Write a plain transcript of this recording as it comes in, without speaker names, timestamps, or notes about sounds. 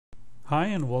Hi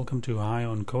and welcome to Hi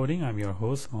on Coding. I'm your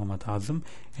host Mohammad Azam,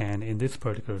 and in this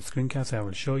particular screencast I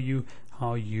will show you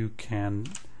how you can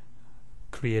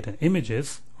create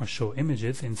images or show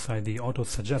images inside the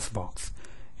AutoSuggest box.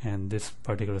 And this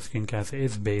particular screencast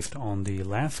is based on the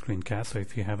last screencast, so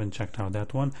if you haven't checked out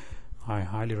that one, I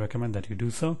highly recommend that you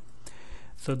do so.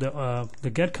 So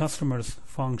the get customers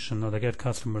function, or the get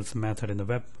customers method in the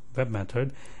web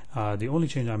method, the only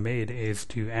change I made is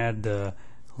to add the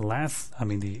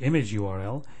image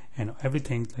URL, and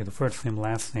everything like the first name,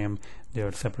 last name, they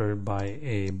are separated by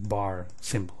a bar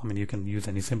symbol. I mean, you can use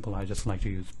any symbol. I just like to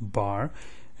use bar,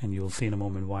 and you'll see in a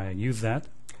moment why I use that.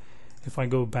 If I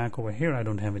go back over here, I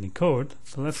don't have any code,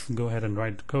 so let's go ahead and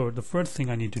write the code. The first thing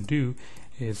I need to do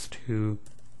is to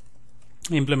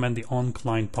implement the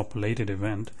on-client populated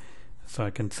event. So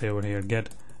I can say over here get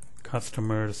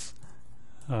customers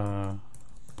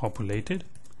populated.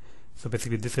 So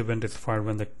basically this event is fired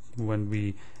when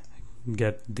we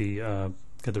get the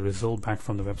result back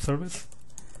from the web service.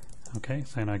 Okay,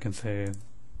 so and I can say, there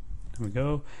we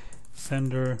go,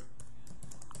 sender.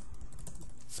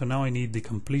 So now I need the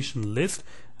completion list.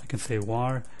 I can say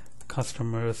var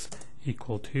customers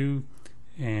equal to,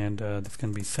 and this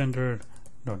can be sender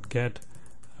dot get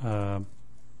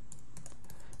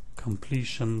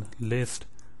completion list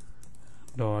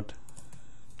dot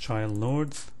child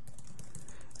nodes.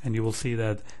 And you will see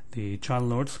that the child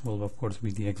nodes will of course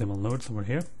be the XML nodes over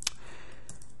here.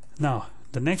 Now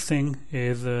the next thing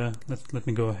is let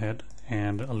me go ahead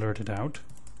and alert it out,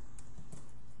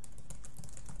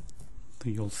 so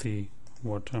you'll see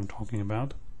what I'm talking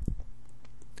about.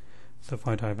 So if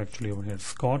I type actually over here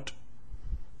Scott,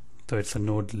 so it's a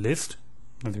node list,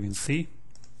 as you can see.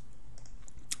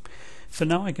 So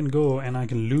now I can go and I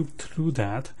can loop through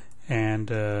that and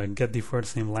get the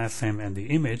first name, last name, and the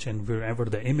image, and wherever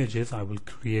the image is, I will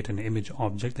create an image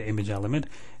object, the image element,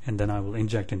 and then I will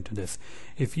inject into this.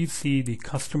 If you see the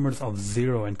customers of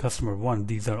 0 and customer 1,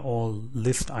 these are all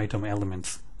list item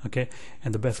elements. Okay,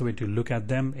 and the best way to look at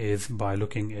them is by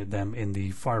looking at them in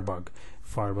the Firebug.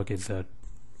 Firebug is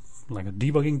like a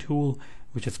debugging tool,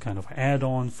 which is kind of an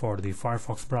add-on for the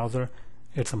Firefox browser.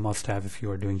 It's a must-have if you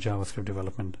are doing JavaScript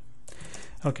development.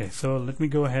 Okay, so let me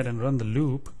go ahead and run the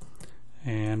loop,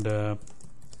 and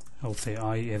I'll say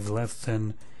I is less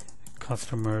than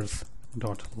customers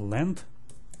dot length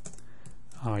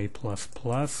I plus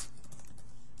plus.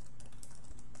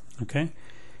 Okay,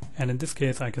 and in this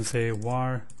case I can say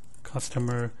var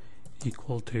customer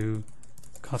equal to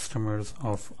customers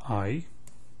of I,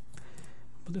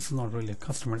 but this is not really a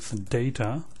customer, it's a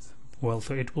data. Well,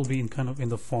 so it will be in kind of in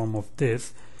the form of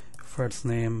this: first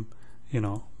name,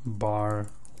 bar,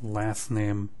 last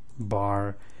name,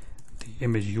 bar, the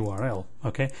image URL.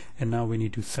 Okay, and now we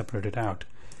need to separate it out.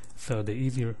 So the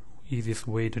easiest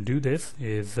way to do this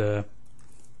is I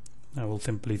will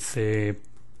simply say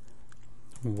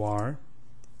var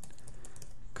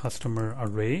customer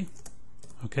array.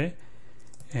 Okay,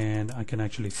 and I can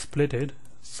actually split it.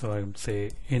 So I would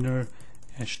say inner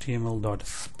HTML dot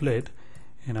split,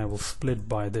 and I will split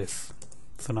by this.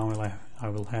 So now I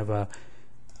will have a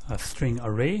string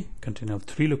array containing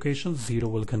 3 locations. 0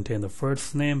 will contain the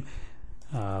first name,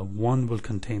 1 will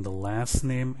contain the last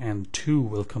name, and 2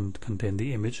 will contain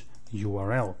the image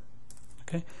URL.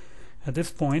 Okay, at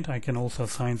this point I can also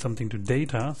assign something to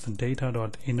data. So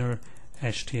data.inner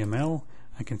HTML,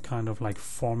 I can kind of like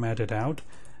format it out.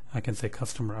 I can say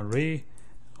customer array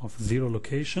of 0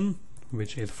 location,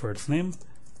 which is first name,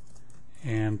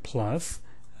 and plus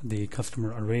the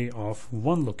customer array of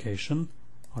 1 location,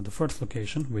 or the first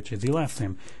location, which is the last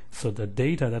name. So the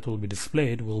data that will be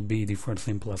displayed will be the first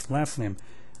name plus last name,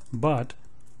 but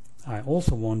I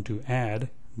also want to add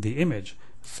the image.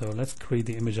 So let's create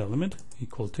the image element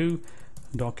equal to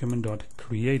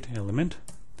document.create element,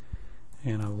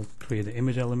 and I will create the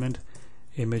image element.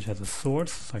 Image has a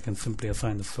source, so I can simply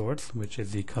assign the source, which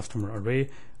is the customer array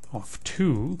of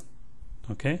 2.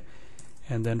 Okay,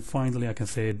 and then finally I can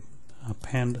say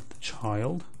append the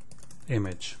child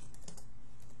image.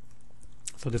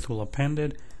 So this will append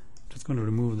it. Just going to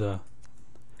remove the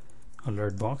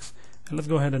alert box, and let's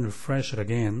go ahead and refresh it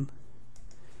again.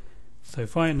 So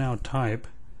if I now type,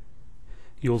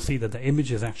 you'll see that the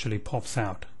images actually pops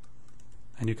out,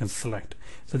 and you can select.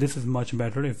 So this is much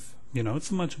better. If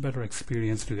it's a much better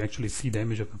experience to actually see the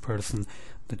image of the person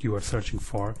that you are searching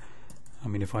for. I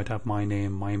mean, if I type my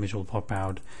name, my image will pop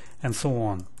out, and so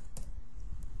on.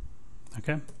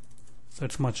 Okay, so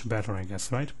it's much better, I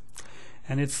guess, right?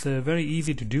 And it's very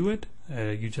easy to do it.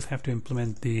 You just have to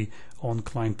implement the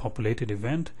on-client populated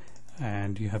event.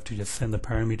 and you have to just send the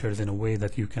parameters in a way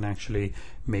that you can actually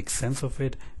make sense of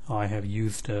it. I have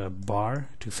used a bar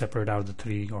to separate out the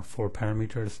 3 or 4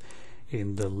 parameters.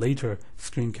 In the later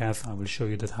screencast, I will show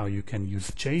you that how you can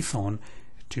use JSON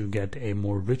to get a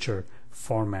more richer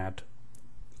format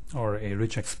or a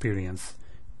rich experience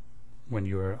when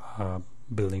you're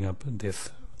building up this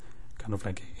kind of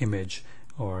like image,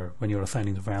 or when you're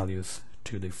assigning the values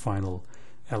to the final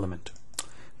element.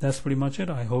 That's pretty much it.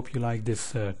 I hope you like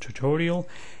this tutorial,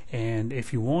 and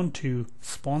if you want to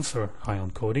sponsor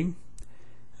Ion Coding,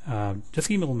 just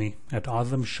email me at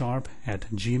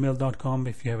azamsharp@gmail.com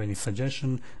if you have any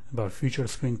suggestion about future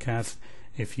screencasts.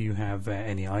 If you have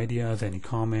any ideas, any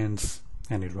comments,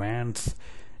 any rants,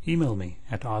 email me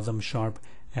at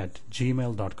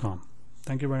azamsharp@gmail.com.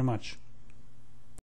 Thank you very much.